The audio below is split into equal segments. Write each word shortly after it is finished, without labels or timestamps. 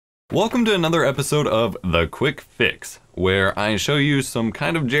Welcome to another episode of The Quick Fix, where I show you some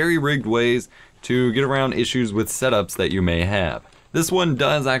kind of jerry-rigged ways to get around issues with setups that you may have. This one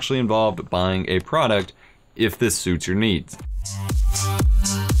does actually involve buying a product if this suits your needs.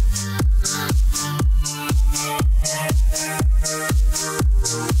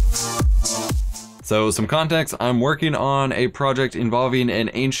 So some context, I'm working on a project involving an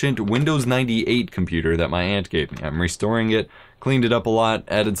ancient Windows 98 computer that my aunt gave me. I'm restoring it, cleaned it up a lot,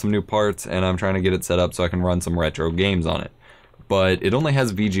 added some new parts, and I'm trying to get it set up so I can run some retro games on it. But it only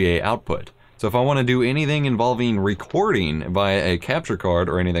has VGA output. So if I want to do anything involving recording via a capture card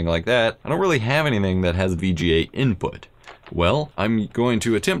or anything like that, I don't really have anything that has VGA input. Well, I'm going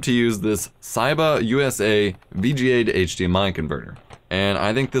to attempt to use this SYBA USA VGA to HDMI converter. And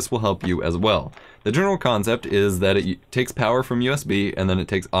I think this will help you as well. The general concept is that it takes power from USB and then it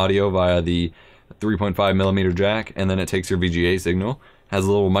takes audio via the 3.5mm jack, and then it takes your VGA signal, has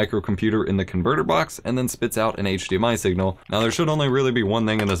a little microcomputer in the converter box, and then spits out an HDMI signal. Now there should only really be one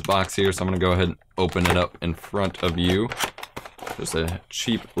thing in this box here, so I'm gonna go ahead and open it up in front of you. Just a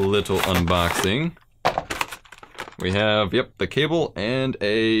cheap little unboxing. We have, yep, the cable and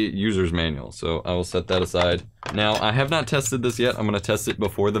a user's manual, so I will set that aside. Now, I have not tested this yet. I'm going to test it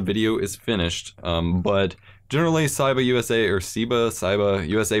before the video is finished, but generally SYBA USA or SYBA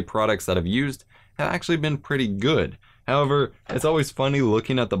USA products that I've used have actually been pretty good. However, it's always funny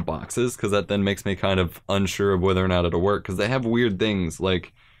looking at the boxes, because that then makes me kind of unsure of whether or not it'll work, because they have weird things,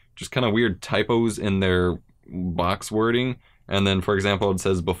 like just kind of weird typos in their box wording. And then, for example, it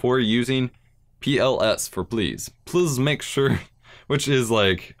says, before using PLS for please make sure, which is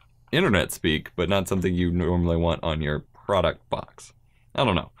like internet speak, but not something you normally want on your product box. I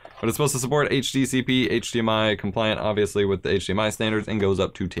don't know, but it's supposed to support HDCP, HDMI compliant, obviously with the HDMI standards, and goes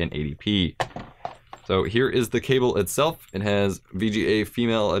up to 1080p. So here is the cable itself. It has VGA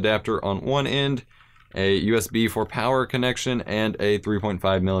female adapter on one end, a USB for power connection, and a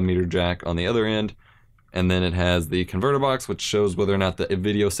 3.5mm jack on the other end. And then it has the converter box, which shows whether or not the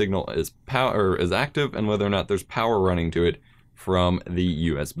video signal is active and whether or not there's power running to it from the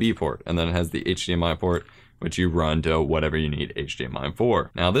USB port. And then it has the HDMI port, which you run to whatever you need HDMI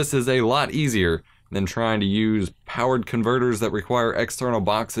for. Now this is a lot easier than trying to use powered converters that require external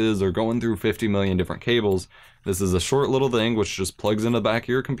boxes or going through 50 million different cables. This is a short little thing which just plugs in the back of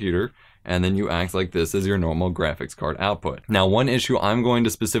your computer, and then you act like this is your normal graphics card output. Now, one issue I'm going to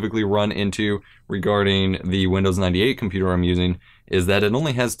specifically run into regarding the Windows 98 computer I'm using is that it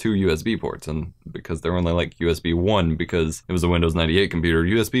only has 2 USB ports, and because they're only like USB 1 because it was a Windows 98 computer,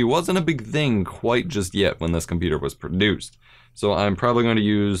 USB wasn't a big thing quite just yet when this computer was produced. So I'm probably going to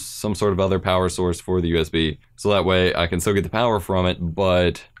use some sort of other power source for the USB, so that way I can still get the power from it,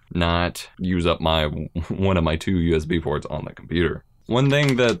 but not use up one of my 2 USB ports on the computer. One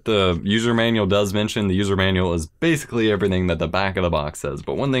thing that the user manual does mention, the user manual is basically everything that the back of the box says,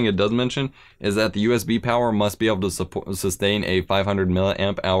 but one thing it does mention is that the USB power must be able to sustain a 500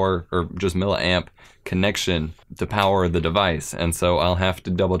 milliamp hour, or just milliamp connection to power the device, and so I'll have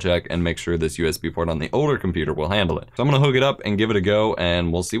to double check and make sure this USB port on the older computer will handle it. So I'm gonna hook it up and give it a go,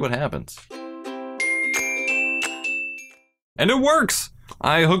 and we'll see what happens. And it works!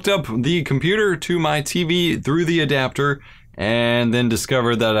 I hooked up the computer to my TV through the adapter, and then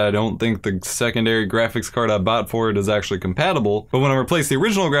discovered that I don't think the secondary graphics card I bought for it is actually compatible, but when I replace the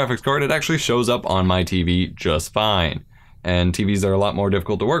original graphics card, it actually shows up on my TV just fine. And TVs are a lot more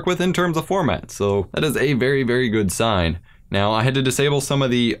difficult to work with in terms of format, so that is a very, very good sign. Now, I had to disable some of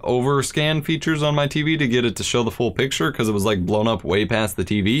the overscan features on my TV to get it to show the full picture, because it was like blown up way past the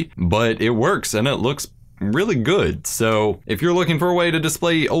TV, but it works and it looks really good. So if you're looking for a way to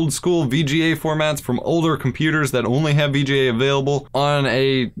display old school VGA formats from older computers that only have VGA available on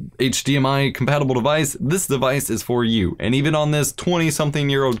a HDMI compatible device, this device is for you. And even on this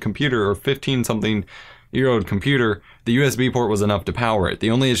 20-something-year-old computer or 15-something-year-old computer, the USB port was enough to power it. The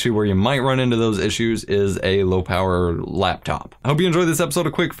only issue where you might run into those issues is a low power laptop. I hope you enjoyed this episode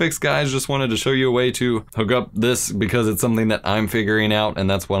of Quick Fix, guys. Just wanted to show you a way to hook up this because it's something that I'm figuring out, and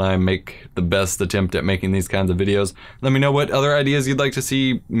that's when I make the best attempt at making these kinds of videos. Let me know what other ideas you'd like to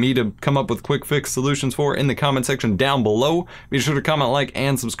see me to come up with quick fix solutions for in the comment section down below. Be sure to comment, like,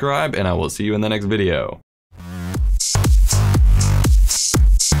 and subscribe, and I will see you in the next video.